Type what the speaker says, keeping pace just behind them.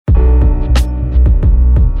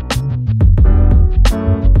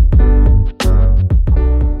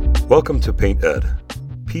Welcome to Paint Ed.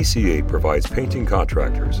 PCA provides painting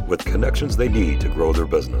contractors with connections they need to grow their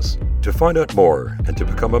business. To find out more and to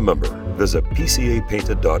become a member, visit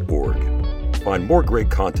pcapainted.org. Find more great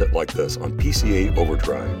content like this on PCA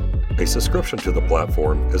Overdrive. A subscription to the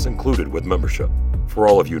platform is included with membership. For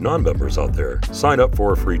all of you non-members out there, sign up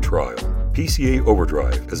for a free trial. PCA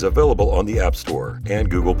Overdrive is available on the App Store and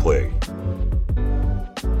Google Play.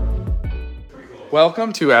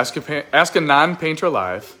 Welcome to Ask a Non-Painter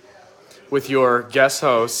Live with your guest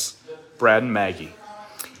hosts, Brad and Maggie.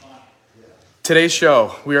 Today's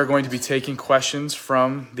show, we are going to be taking questions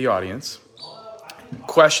from the audience.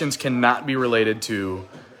 Questions cannot be related to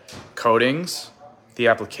coatings, the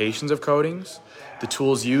applications of coatings, the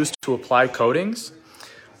tools used to apply coatings.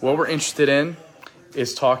 What we're interested in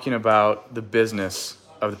is talking about the business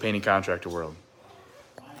of the painting contractor world.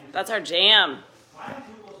 That's our jam.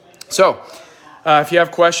 So, if you have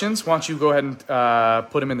questions, why don't you go ahead and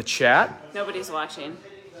put them in the chat. Nobody's watching.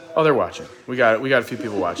 Oh, they're watching. We got a few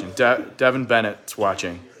people watching. Devin Bennett's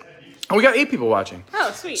watching. Oh, we got 8 people watching.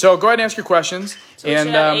 Oh, sweet. So go ahead and ask your questions. So we should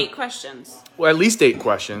have 8 questions. Well, at least 8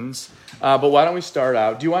 questions. But why don't we start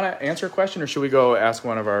out? Do you want to answer a question, or should we go ask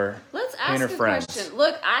one of our painter friends? Question.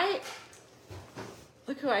 Look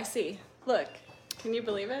who I see. Look, can you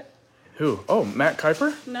believe it? Who? Oh, Matt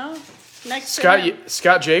Kuiper? No. Next Scott to him.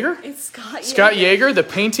 Scott Jaeger? It's Scott Yeager. Scott Yeager, the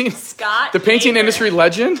painting industry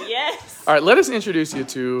legend? Yes. All right, let us introduce you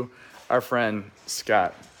to our friend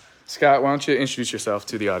Scott. Scott, why don't you introduce yourself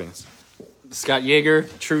to the audience? Scott Yeager,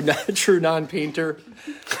 true non-painter.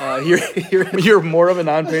 You're more of a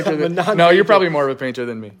non-painter than No, you're probably more of a painter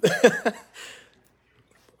than me.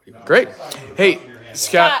 Great. Hey,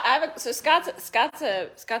 Scott. Scott's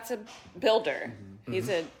a builder.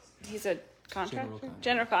 Mm-hmm. He's a contractor?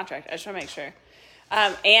 General contractor. I just want to make sure.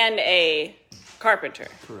 And a carpenter.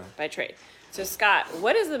 Correct. By trade. So Scott,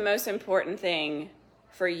 what is the most important thing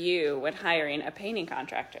for you when hiring a painting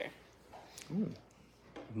contractor? Ooh.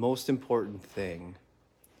 Most important thing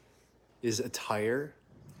is attire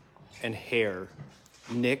and hair.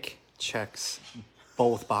 Nick checks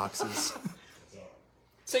both boxes.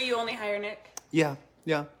 So you only hire Nick? Yeah.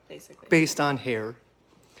 Basically. Based on hair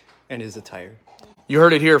and his attire. You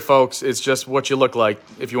heard it here, folks. It's just what you look like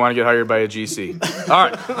if you want to get hired by a GC. All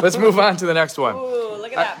right, let's move on to the next one. Ooh,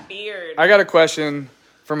 look at that beard. I got a question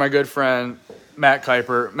for my good friend, Matt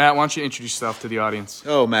Kuiper. Matt, why don't you introduce yourself to the audience?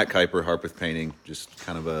 Oh, Matt Kuiper, Harpeth Painting. Just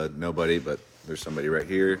kind of a nobody, but there's somebody right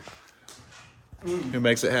here who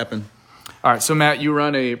makes it happen. All right, so Matt, you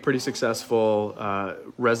run a pretty successful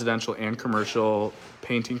residential and commercial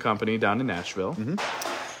painting company down in Nashville. Mm-hmm.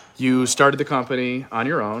 You started the company on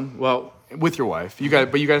your own. Well, with your wife. You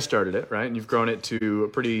guys started it, right? And you've grown it to a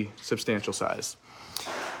pretty substantial size.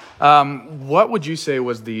 What would you say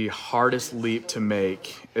was the hardest leap to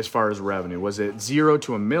make as far as revenue? Was it 0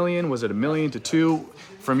 to $1 million? Was it $1 million to $2 million?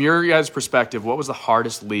 From your guys' perspective, what was the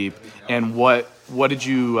hardest leap, and what did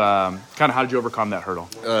you how did you overcome that hurdle?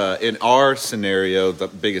 In our scenario, the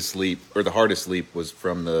biggest leap or the hardest leap was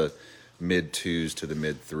from the mid 2s to the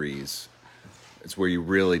mid 3s. It's where you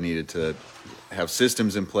really needed to have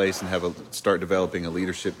systems in place and start developing a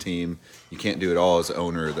leadership team. You can't do it all as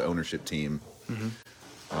owner of the ownership team. Mm-hmm.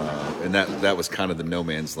 And that was kind of the no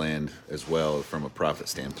man's land as well from a profit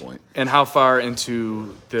standpoint. And how far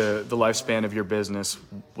into the lifespan of your business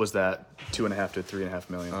was that 2.5 to 3.5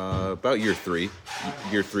 million? About year 3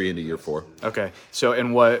 into year 4. Okay. So,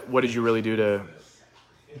 and what did you really do to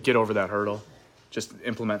get over that hurdle? Just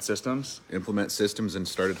implement systems? Implement systems and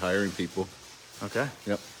started hiring people. Okay.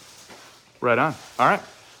 Yep. Right on. All right.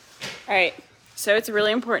 All right. So it's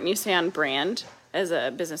really important you stay on brand as a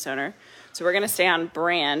business owner. So we're going to stay on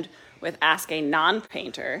brand with Ask a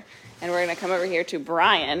Non-Painter. And we're going to come over here to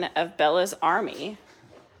Brian of Bella's Army.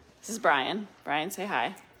 This is Brian. Brian, say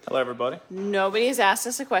hi. Hello, everybody. Nobody has asked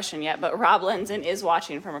us a question yet, but Rob Lenzen is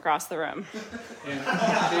watching from across the room.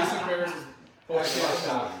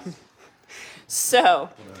 So,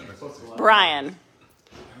 Brian,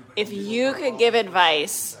 if you could give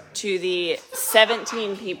advice to the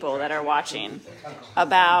 17 people that are watching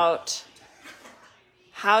about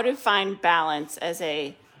how to find balance as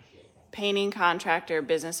a painting contractor,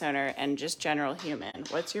 business owner, and just general human,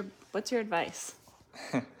 what's your advice?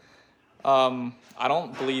 I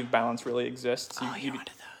don't believe balance really exists. You're one of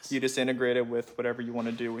those. You just integrate it with whatever you want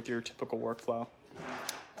to do with your typical workflow.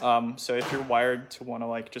 So if you're wired to want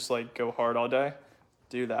to go hard all day,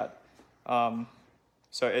 do that.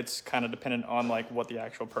 So it's kind of dependent on what the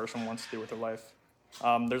actual person wants to do with their life.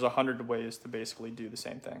 There's 100 ways to basically do the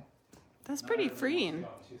same thing. That's pretty freeing.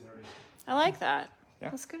 I like that.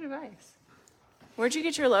 Yeah. That's good advice. Where'd you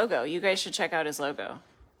get your logo? You guys should check out his logo.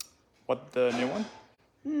 What, the new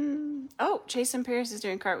one? Oh, Jason Pierce is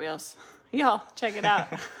doing cartwheels. Y'all, check it out.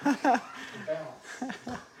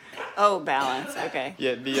 Oh, balance. Okay.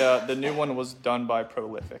 Yeah, the new one was done by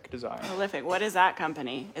Prolific Design. Prolific. What is that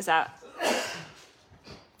company? Is that?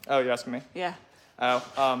 Oh, you're asking me? Yeah.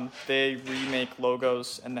 They remake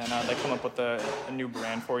logos and then they come up with a new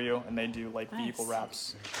brand for you, and they do like vehicle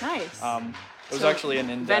wraps. Nice. It was actually an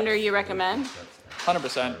in-depth Vendor you recommend?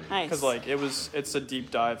 100%. Nice. Because like it's a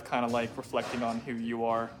deep dive, kind of like reflecting on who you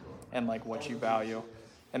are and like what you value,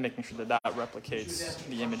 and making sure that that replicates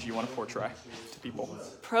the image you want to portray to people.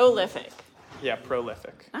 Prolific. Yeah,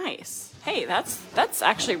 Prolific. Nice. Hey, that's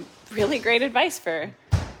actually really great advice for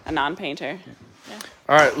a non-painter.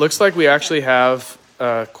 All right, looks like we actually have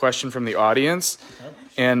a question from the audience.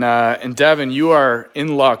 And Devin, you are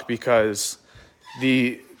in luck because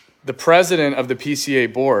the president of the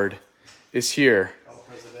PCA board is here,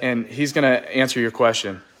 and he's going to answer your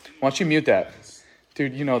question. Why don't you mute that?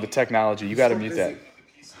 Dude, you know the technology. You got to mute that.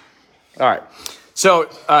 All right. So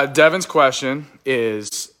Devin's question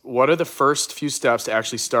is, what are the first few steps to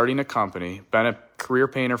actually starting a company? Been a career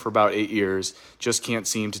painter for about 8 years, just can't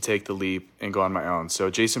seem to take the leap and go on my own. So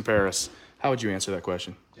Jason Paris, how would you answer that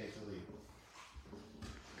question?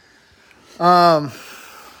 I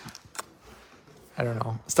don't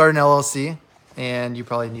know. Start an LLC, and you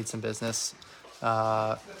probably need some business.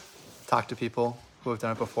 Talk to people who have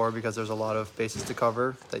done it before, because there's a lot of bases to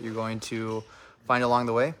cover that you're going to find along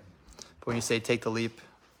the way. But when you say take the leap,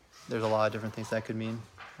 there's a lot of different things that could mean.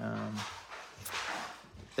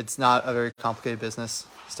 It's not a very complicated business.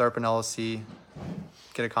 Start up an LLC,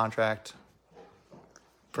 get a contract,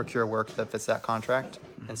 procure work that fits that contract,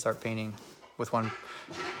 and start painting with one.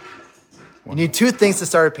 You need two things to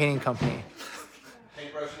start a painting company.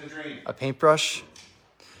 Paintbrush and a dream. A paintbrush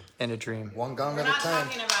and a dream. One gong at a Not time.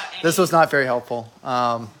 talking about any. This was not very helpful.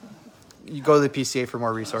 You go to the PCA for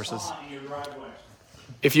more resources.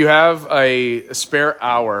 If you have a spare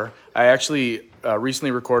hour, I actually recently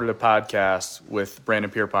recorded a podcast with Brandon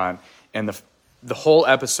Pierpont, and the whole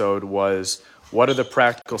episode was, what are the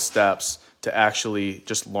practical steps to actually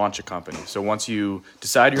just launch a company? So once you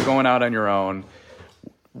decide you're going out on your own,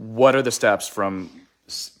 what are the steps from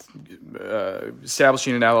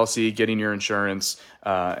establishing an LLC, getting your insurance,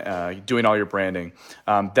 doing all your branding?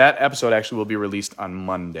 That episode actually will be released on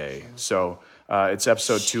Monday. So it's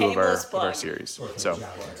episode 2 of Shameless our plug. series. So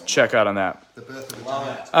check out on that. The birth of the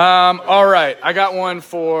giant. All right, I got one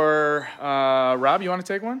for Rob. You want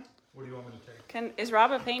to take one? Is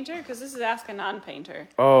Rob a painter? Because this is Ask a Non-Painter.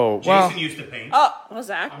 Oh, well, Jason used to paint. Oh, well,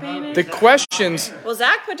 Zach painted? the questions. Well,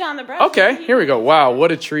 Zach put down the brush. Okay, here we go. Wow,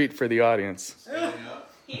 what a treat for the audience.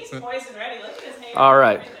 He's poised and ready. Look at his hair. All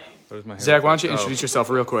right. Everything. Zach, why don't you introduce yourself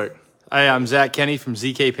real quick? Hi, I'm Zach Kenny from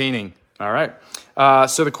ZK Painting. All right.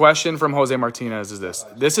 So the question from Jose Martinez is this.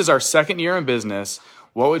 This is our second year in business.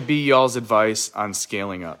 What would be y'all's advice on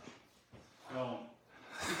scaling up?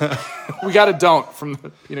 We got a don't from the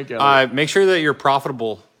peanut gallery. Make sure that you're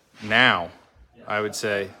profitable now, I would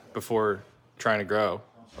say, before trying to grow.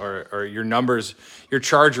 Or your numbers, your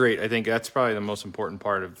charge rate, I think that's probably the most important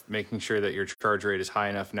part of making sure that your charge rate is high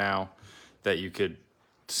enough now that you could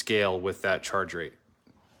scale with that charge rate.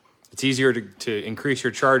 It's easier to increase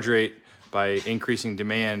your charge rate by increasing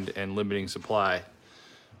demand and limiting supply.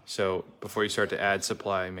 So before you start to add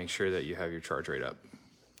supply, make sure that you have your charge rate up.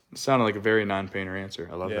 Sounded like a very non-painter answer.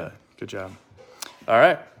 I love that. Good job. All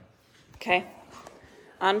right. Okay.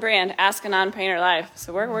 On brand, Ask a Non-Painter Live.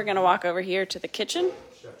 So we're going to walk over here to the kitchen,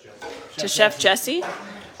 to Chef Jesse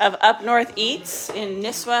of Up North Eats in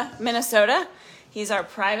Nisswa, Minnesota. He's our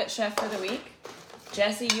private chef for the week.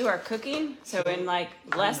 Jesse, you are cooking, so in like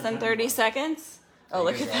less than 30 seconds. Oh,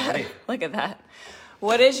 look at that. Look at that.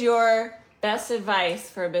 What is your best advice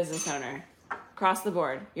for a business owner? Across the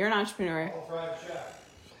board. You're an entrepreneur.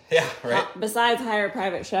 Yeah, right. Besides hire a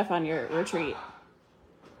private chef on your retreat.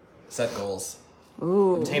 Set goals.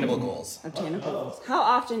 Ooh. Obtainable goals. Obtainable goals. How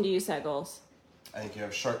often do you set goals? I think you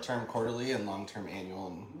have short-term quarterly and long-term annual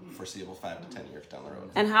and foreseeable 5 to 10 years down the road.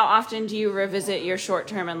 And how often do you revisit your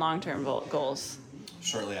short-term and long-term goals?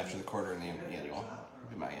 Shortly after the quarter and the annual would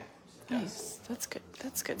be my guess. Nice. That's good.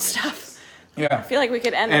 That's good stuff. Yeah. I feel like we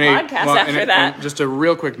could end the podcast after that. And just a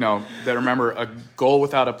real quick note that remember, a goal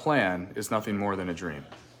without a plan is nothing more than a dream.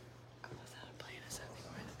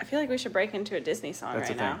 I feel like we should break into a Disney song That's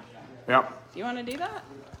right the thing. now. Yep. Do you want to do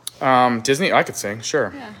that? Disney, I could sing,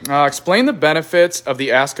 sure. Yeah. Explain the benefits of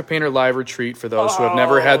the Ask a Painter live retreat for those who have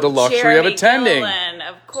never had the luxury of Jeremy attending. Gillen.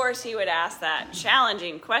 Of course he would ask that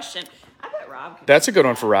challenging question. I bet Rob could. That's a good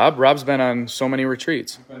one for Rob. Rob's been on so many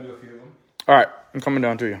retreats. I've been to a few of them. All right, I'm coming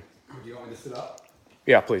down to you. Do you want me to sit up?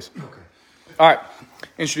 Yeah, please. Okay. All right.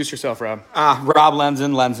 Introduce yourself, Rob. Rob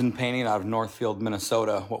Lenzen Painting out of Northfield,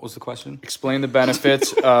 Minnesota. What was the question? Explain the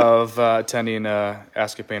benefits of attending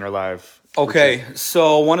Ask a Painter Live. Okay,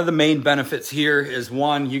 so one of the main benefits here is,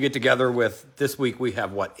 one, you get together with, this week we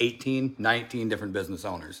have, 19 different business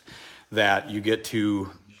owners that you get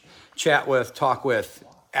to chat with, talk with,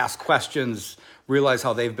 ask questions, realize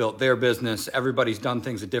how they've built their business. Everybody's done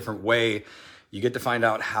things a different way. You get to find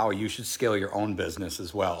out how you should scale your own business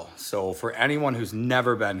as well. So for anyone who's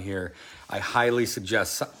never been here, I highly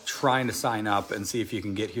suggest trying to sign up and see if you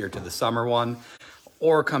can get here to the summer one,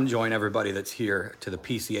 or come join everybody that's here to the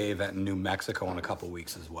PCA event in New Mexico in a couple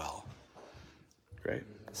weeks as well. Great.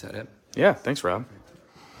 Is that it? Yeah, thanks, Rob.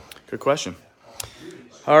 Good question.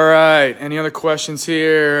 All right, any other questions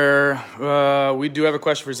here? We do have a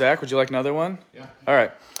question for Zach. Would you like another one? Yeah. All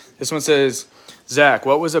right. This one says, Zach,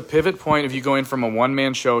 what was a pivot point of you going from a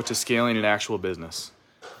one-man show to scaling an actual business?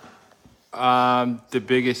 The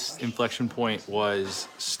biggest inflection point was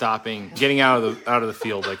getting out of the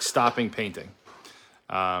field, like stopping painting.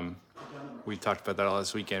 We talked about that all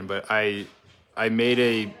this weekend, but I made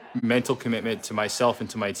a mental commitment to myself and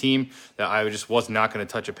to my team that I just was not going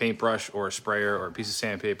to touch a paintbrush or a sprayer or a piece of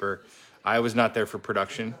sandpaper. I was not there for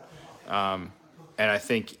production. And I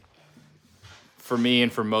think for me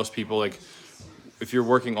and for most people, like, if you're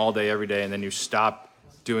working all day, every day, and then you stop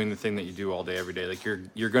doing the thing that you do all day, every day, like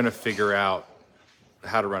you're going to figure out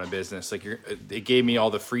how to run a business. Like it gave me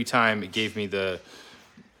all the free time.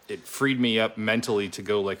 It freed me up mentally to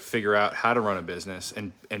go like figure out how to run a business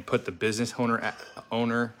and put the business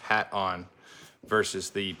owner hat on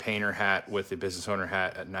versus the painter hat with the business owner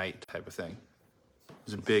hat at night type of thing. It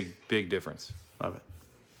was a big, big difference. Love it.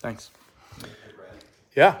 Thanks.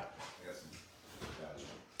 Yeah.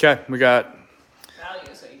 Okay, we got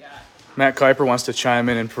Matt Kuiper wants to chime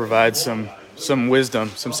in and provide some wisdom,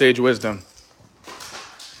 some sage wisdom.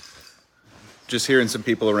 Just hearing some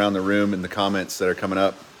people around the room in the comments that are coming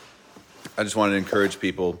up, I just wanted to encourage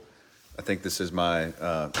people. I think this is my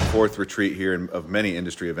fourth retreat here of many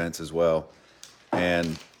industry events as well.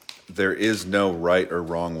 And there is no right or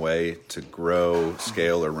wrong way to grow,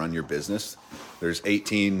 scale, or run your business. There's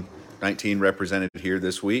 19 represented here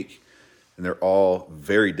this week, and they're all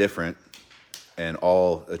very different and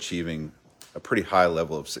all achieving a pretty high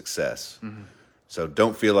level of success. Mm-hmm. So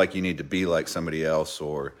don't feel like you need to be like somebody else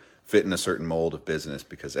or fit in a certain mold of business,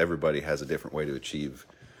 because everybody has a different way to achieve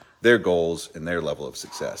their goals and their level of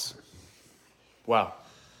success. Wow.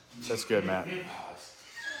 That's good, Matt.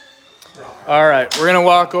 All right, we're going to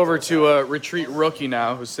walk over to a retreat rookie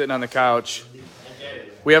now who's sitting on the couch.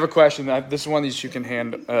 We have a question. This is one that you can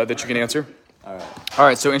answer. All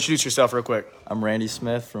right, so introduce yourself real quick. I'm Randy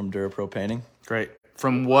Smith from DuraPro Painting. Great.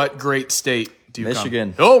 From what great state do you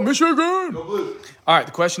Michigan. come? Oh, Michigan! Go Blue. All right,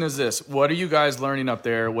 the question is this. What are you guys learning up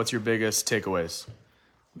there? What's your biggest takeaways?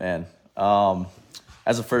 Man,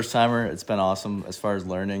 as a first-timer, it's been awesome as far as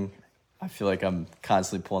learning. I feel like I'm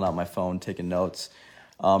constantly pulling out my phone, taking notes.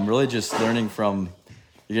 Really just learning from,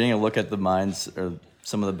 you're getting a look at the minds, or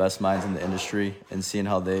some of the best minds in the industry, and seeing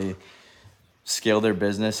how they scale their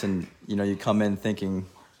business. And, you come in thinking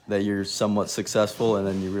that you're somewhat successful, and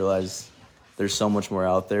then you realize there's so much more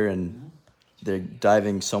out there, and they're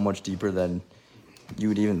diving so much deeper than you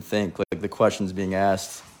would even think. Like the questions being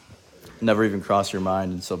asked never even cross your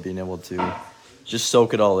mind, and so being able to just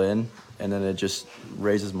soak it all in, and then it just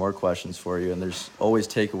raises more questions for you. And there's always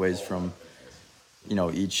takeaways from,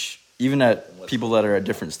 each, even at people that are at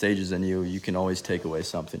different stages than you can always take away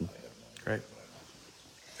something. Great.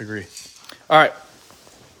 Agree. All right.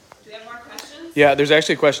 Do we have more questions? Yeah, there's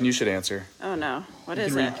actually a question you should answer. Oh, no. What is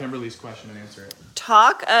You can it? read Kimberly's question and answer it.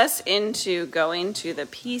 Talk us into going to the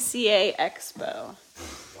PCA Expo.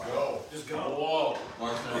 Just go. Whoa.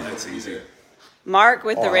 That's easy. Mark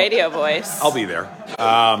with the radio voice. I'll be there.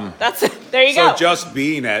 There you go. So just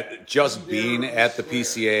being at the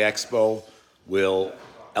PCA Expo will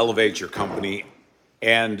elevate your company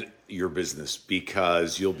and your business,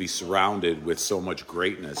 because you'll be surrounded with so much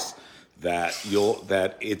greatness that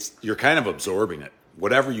you're kind of absorbing it.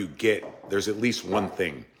 Whatever you get, there's at least one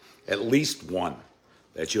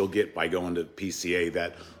that you'll get by going to PCA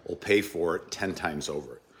that will pay for it 10 times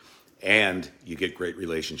over. And you get great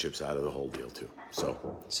relationships out of the whole deal too. So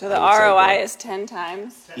the ROI is 10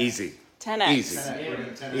 times? Easy.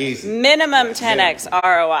 10x. Easy. Minimum 10x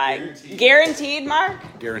ROI. Guaranteed, Mark?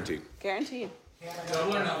 Guaranteed. Guaranteed.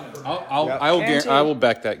 I will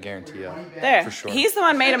back that guarantee up. There. For sure. He's the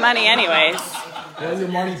one made of money anyways. Get your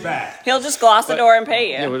money back. He'll just gloss the door and pay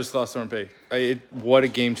you. Yeah, we'll just gloss the door and pay. What a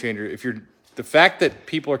game changer. The fact that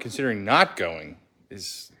people are considering not going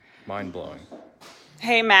is mind blowing.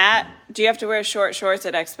 Hey, Matt, do you have to wear short shorts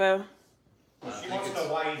at Expo? She wants to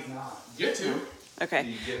know why he's not. Get to.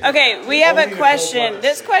 Okay. Okay, we have a question.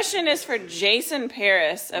 This question is for Jason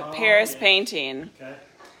Paris of Paris Painting. Okay.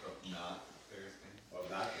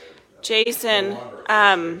 Jason,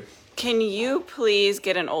 can you please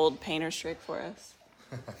get an old painter's trick for us?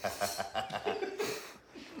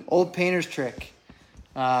 Old painter's trick.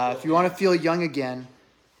 If you want to feel young again,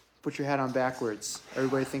 put your hat on backwards.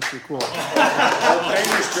 Everybody thinks you're cool. Old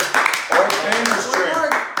painter's trick. Old painter's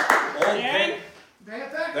trick.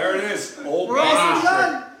 There it is. Old painter's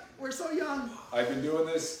trick. We're so young. I've been doing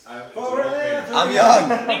this. I'm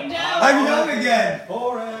young. I'm young again.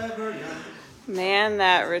 Forever young. Man,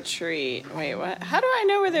 that retreat. Wait, what? How do I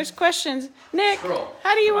know where there's questions? Nick,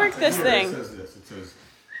 how do you work this thing? It says this. It says,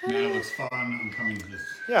 man, it looks fun. I'm coming to this.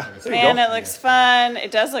 Yeah. Man, it looks fun.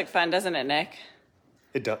 It does look fun, doesn't it, Nick?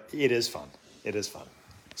 It is fun. It is fun.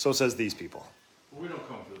 So says these people. We don't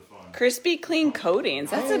come for the fun. Crispy Clean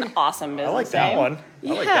Coatings. That's an awesome business I like that name. one.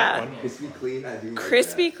 Yeah. I like that one. Crispy clean. I do.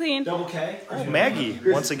 Crispy Clean. Double K. Oh, Maggie.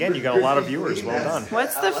 Once again, you got a lot of viewers. Well done.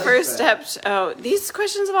 What's the first step? Oh, these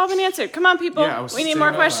questions have all been answered. Come on, people. Yeah, I was we need sitting more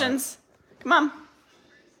on that. questions. Come on.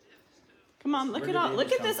 Come on.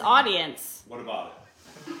 Look at this audience. What about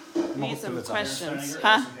We need some questions.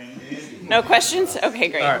 Huh? No questions? Okay,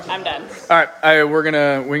 great. All right. I'm done. All right, we're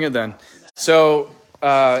gonna wing it then. So,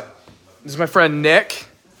 this is my friend Nick,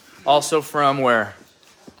 also from where?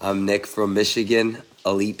 I'm Nick from Michigan,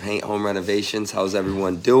 Elite Paint Home Renovations. How's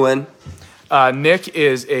everyone doing? Nick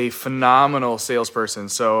is a phenomenal salesperson.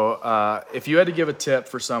 So, if you had to give a tip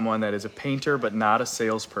for someone that is a painter but not a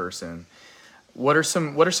salesperson, what are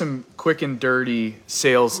some quick and dirty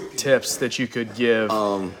sales tips that you could give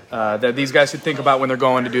that these guys could think about when they're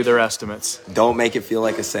going to do their estimates? Don't make it feel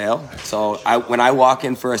like a sale. So when I walk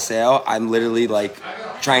in for a sale, I'm literally like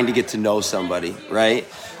trying to get to know somebody, right?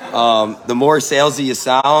 The more salesy you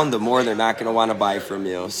sound, the more they're not going to want to buy from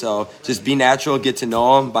you. So just be natural, get to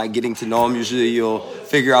know them. By getting to know them, usually you'll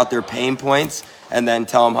figure out their pain points and then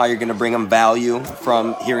tell them how you're going to bring them value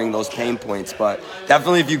from hearing those pain points. But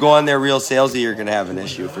definitely if you go in there real salesy, you're going to have an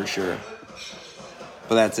issue for sure.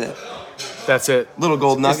 But that's it. That's it. Little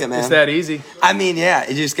gold nugget, man. It's that easy. I mean, yeah,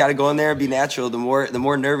 you just got to go in there and be natural. The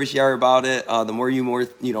more nervous you are about it, the more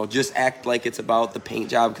just act like it's about the paint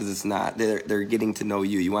job, because it's not. They're getting to know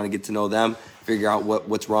you. You want to get to know them, figure out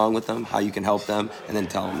what's wrong with them, how you can help them, and then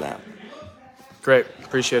tell them that. Great.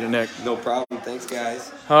 Appreciate it, Nick. No problem. Thanks,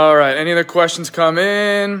 guys. All right. Any other questions come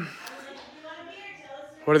in?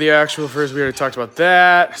 What are the actual first? We already talked about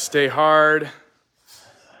that. Stay hard.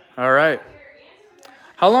 All right.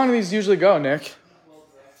 How long do these usually go, Nick?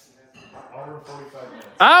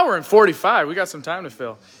 Hour and 45. We got some time to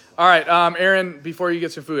fill. All right, Aaron, before you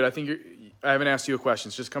get some food, I haven't asked you a question.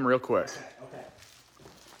 So just come real quick.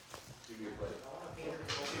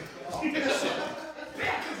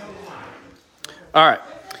 All right.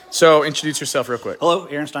 So introduce yourself real quick. Hello,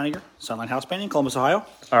 Aaron Steiniger, Sunline House Painting, Columbus, Ohio.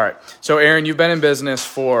 All right. So Aaron, you've been in business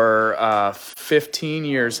for 15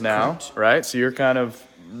 years now, right? So you're kind of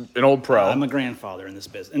an old pro. I'm a grandfather in this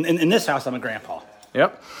business. In this house, I'm a grandpa.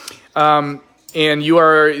 Yep. And you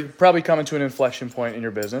are probably coming to an inflection point in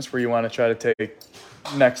your business where you want to try to take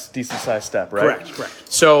next decent sized step, right?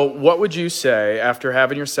 Correct. So what would you say after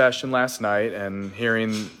having your session last night and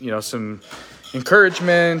hearing, some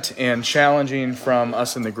encouragement and challenging from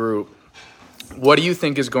us in the group, what do you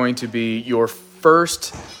think is going to be your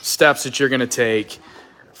first steps that you're going to take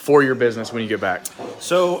for your business when you get back?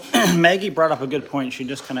 So Maggie brought up a good point. She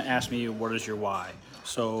just kind of asked me, what is your why?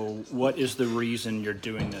 So what is the reason you're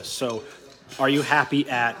doing this? So are you happy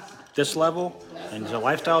at this level in the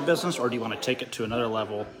lifestyle business, or do you want to take it to another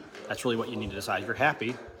level? That's really what you need to decide. If you're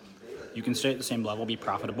happy, you can stay at the same level, be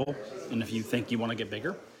profitable. And if you think you want to get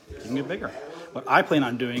bigger, you can get bigger. What I plan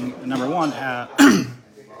on doing, number one,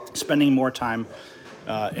 spending more time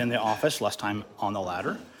in the office, less time on the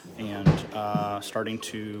ladder, and starting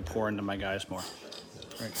to pour into my guys more.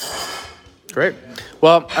 Great.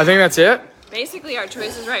 Well, I think that's it. Basically, our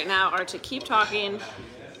choices right now are to keep talking,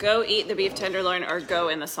 go eat the beef tenderloin, or go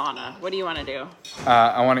in the sauna. What do you want to do?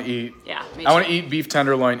 I want to eat. Yeah, me I want to too. eat beef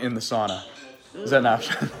tenderloin in the sauna. Is that an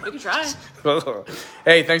option? We could try.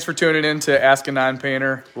 Hey, thanks for tuning in to Ask a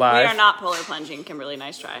Non-Painter Live. We are not polar plunging, Kimberly.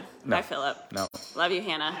 Nice try. No. Bye, Philip. No. Love you,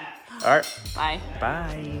 Hannah. All right. Bye.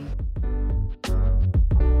 Bye.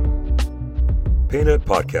 Paint It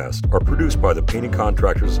podcasts are produced by the Painting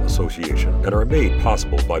Contractors Association and are made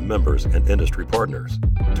possible by members and industry partners.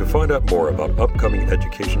 To find out more about upcoming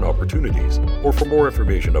education opportunities or for more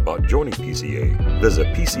information about joining PCA, visit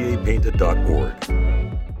pcapainted.org.